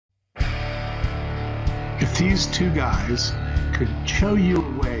If these two guys could show you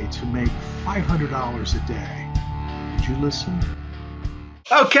a way to make $500 a day, would you listen?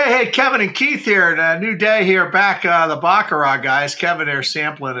 Okay, hey, Kevin and Keith here, and a new day here back, the Baccarat guys. Kevin there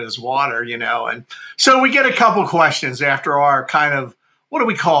sampling his water, and so we get a couple questions after our kind of, what do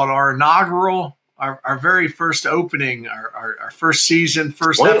we call it, our inaugural, our very first opening, our first season,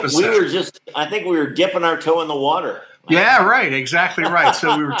 first episode. I think we were dipping our toe in the water. Yeah, right. Exactly right.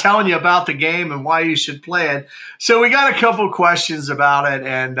 So we were telling you about the game and why you should play it. So we got a couple of questions about it,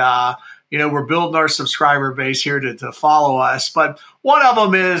 and we're building our subscriber base here to follow us. But one of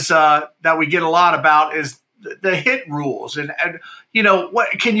them is that we get a lot about is the hit rules, and what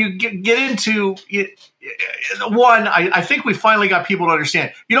can you get into? One, I think we finally got people to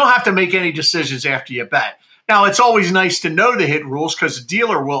understand you don't have to make any decisions after you bet. Now, it's always nice to know the hit rules because the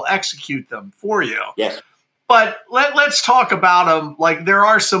dealer will execute them for you. Yes. But let's talk about them. Like, there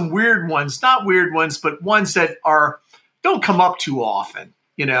are some weird ones, not weird ones, but ones that don't come up too often,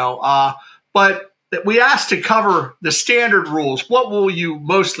 but we asked to cover the standard rules. What will you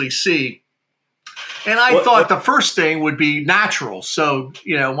mostly see? And I thought the first thing would be naturals. So,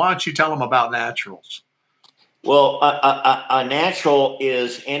 why don't you tell them about naturals? Well, a natural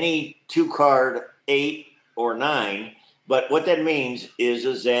is any two-card 8 or 9. But what that means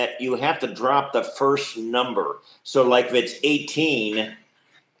is that you have to drop the first number. So, like if it's 18,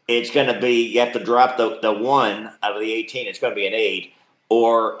 it's going to be, you have to drop the 1 out of the 18. It's going to be an 8.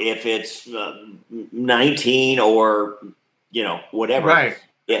 Or if it's 19 or, whatever. Right.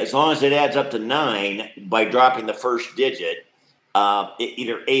 Yeah, as long as it adds up to 9 by dropping the first digit,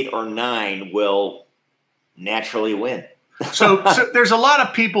 either 8 or 9 will naturally win. So there's a lot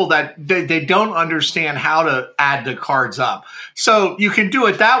of people that they don't understand how to add the cards up. So you can do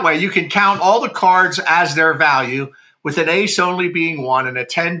it that way. You can count all the cards as their value, with an ace only being 1 and a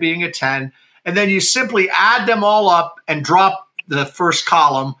 10 being a 10. And then you simply add them all up and drop the first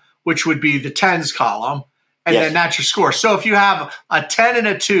column, which would be the tens column. And then that's your score. So if you have a 10 and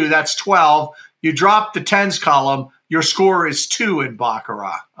a 2, that's 12. You drop the tens column, your score is 2 in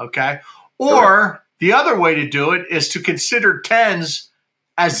Baccarat. Okay. Or the other way to do it is to consider tens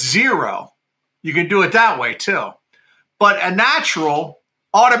as 0. You can do it that way too. But a natural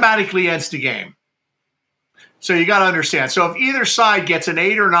automatically ends the game. So you got to understand. So if either side gets an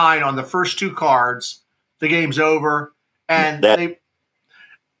 8 or 9 on the first 2 cards, the game's over. And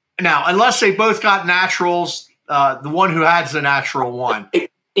now, unless they both got naturals, the one who has the natural won.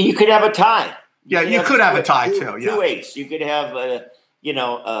 You could have a tie. Yeah, you could have a tie too. Yeah. 2 8s. You could have a 8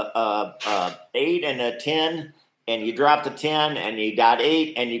 and a 10, and you drop the 10, and you got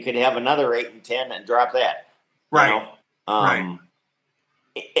 8, and you could have another 8 and 10 and drop that. Right. Right.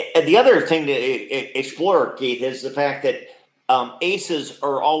 The other thing to explore, Keith, is the fact that aces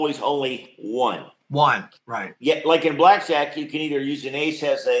are always only 1. 1, right. Yeah, like in blackjack, you can either use an ace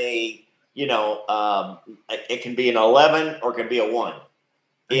as a, it can be an 11 or it can be a 1.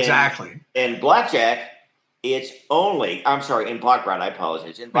 Exactly. In blackjack, in Baccarat, I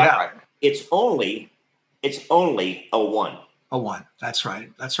apologize. In Baccarat, it's only a 1. A 1. That's right.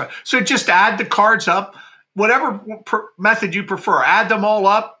 So just add the cards up, whatever method you prefer. Add them all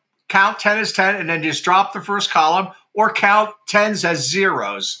up, count 10 as 10, and then just drop the first column, or count 10s as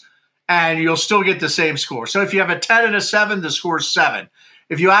 0s, and you'll still get the same score. So if you have a 10 and a 7, the score is 7.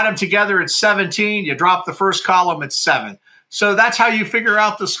 If you add them together, it's 17. You drop the first column, it's 7. So that's how you figure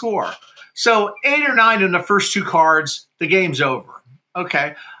out the score. So 8 or 9 in the first 2 cards, the game's over.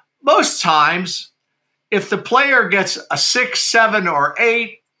 Okay. Most times, if the player gets a 6, 7, or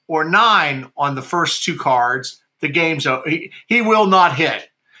 8 or 9 on the first 2 cards, the game's over. He will not hit.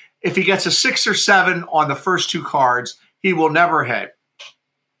 If he gets a 6 or 7 on the first 2 cards, he will never hit.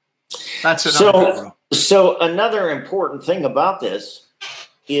 That's another rule. So another important thing about this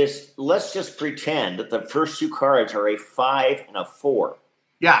is, let's just pretend that the first 2 cards are a 5 and a 4.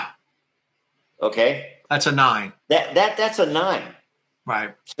 Yeah. Okay. That's a 9. That's a 9.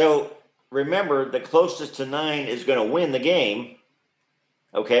 Right. So remember, the closest to 9 is going to win the game.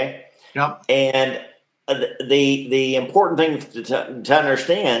 Okay. Yep. And the important thing to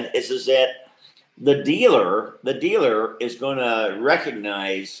understand is that the dealer is going to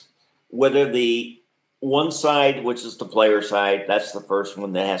recognize whether the one side, which is the player side, that's the first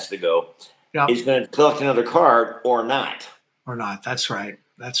one that has to go, is going to collect another card or not. Or not. That's right.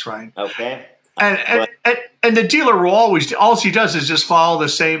 Okay. And the dealer will all he does is just follow the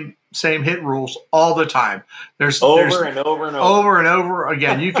same hit rules all the time. There's over and over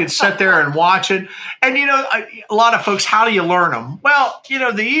again. You can sit there and watch it. And, a lot of folks, how do you learn them? Well,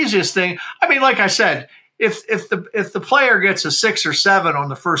 the easiest thing, like I said, if the player gets a 6 or 7 on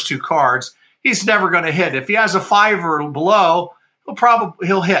the first 2 cards, he's never going to hit. If he has a 5 or below,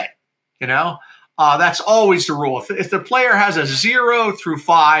 he'll hit. That's always the rule. If the player has a 0 through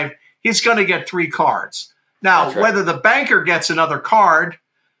 5, he's going to get 3 cards. Now, That's right. Whether the banker gets another card,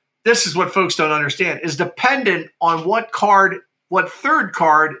 this is what folks don't understand, is dependent on what third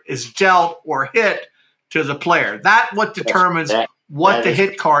card is dealt or hit to the player. That's what determines what the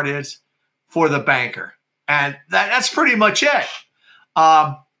hit card is for the banker. And that's pretty much it.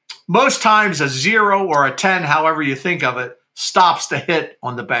 Most times a 0 or a 10, however you think of it, stops the hit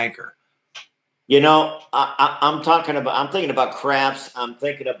on the banker. I'm thinking about craps. I'm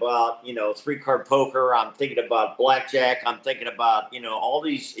thinking about, 3-card poker. I'm thinking about blackjack. I'm thinking about, all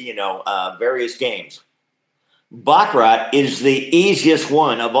these, various games. Baccarat is the easiest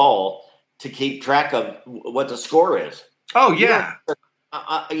one of all to keep track of what the score is. Oh yeah.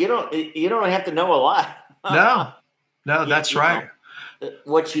 You don't have to know a lot. No, that's right.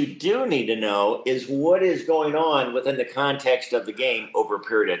 What you do need to know is what is going on within the context of the game over a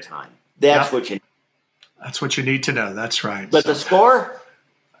period of time. That's what you need. That's what you need to know. That's right. But the score?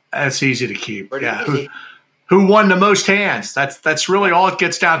 That's easy to keep. Easy. Who won the most hands? That's really all it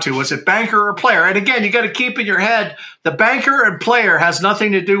gets down to. Was it banker or player? And again, you got to keep in your head, the banker and player has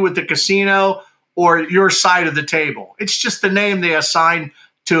nothing to do with the casino or your side of the table. It's just the name they assign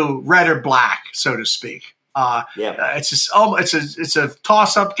to red or black, so to speak. It's a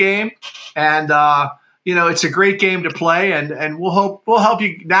toss-up game, and it's a great game to play, and we'll help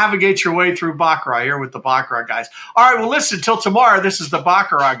you navigate your way through Baccarat here with the Baccarat guys. All right, well, listen, till tomorrow, this is the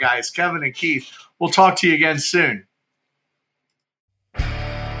Baccarat guys, Kevin and Keith. We'll talk to you again soon.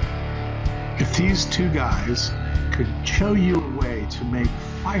 If these two guys could show you a way to make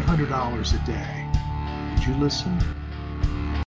 $500 a day, would you listen?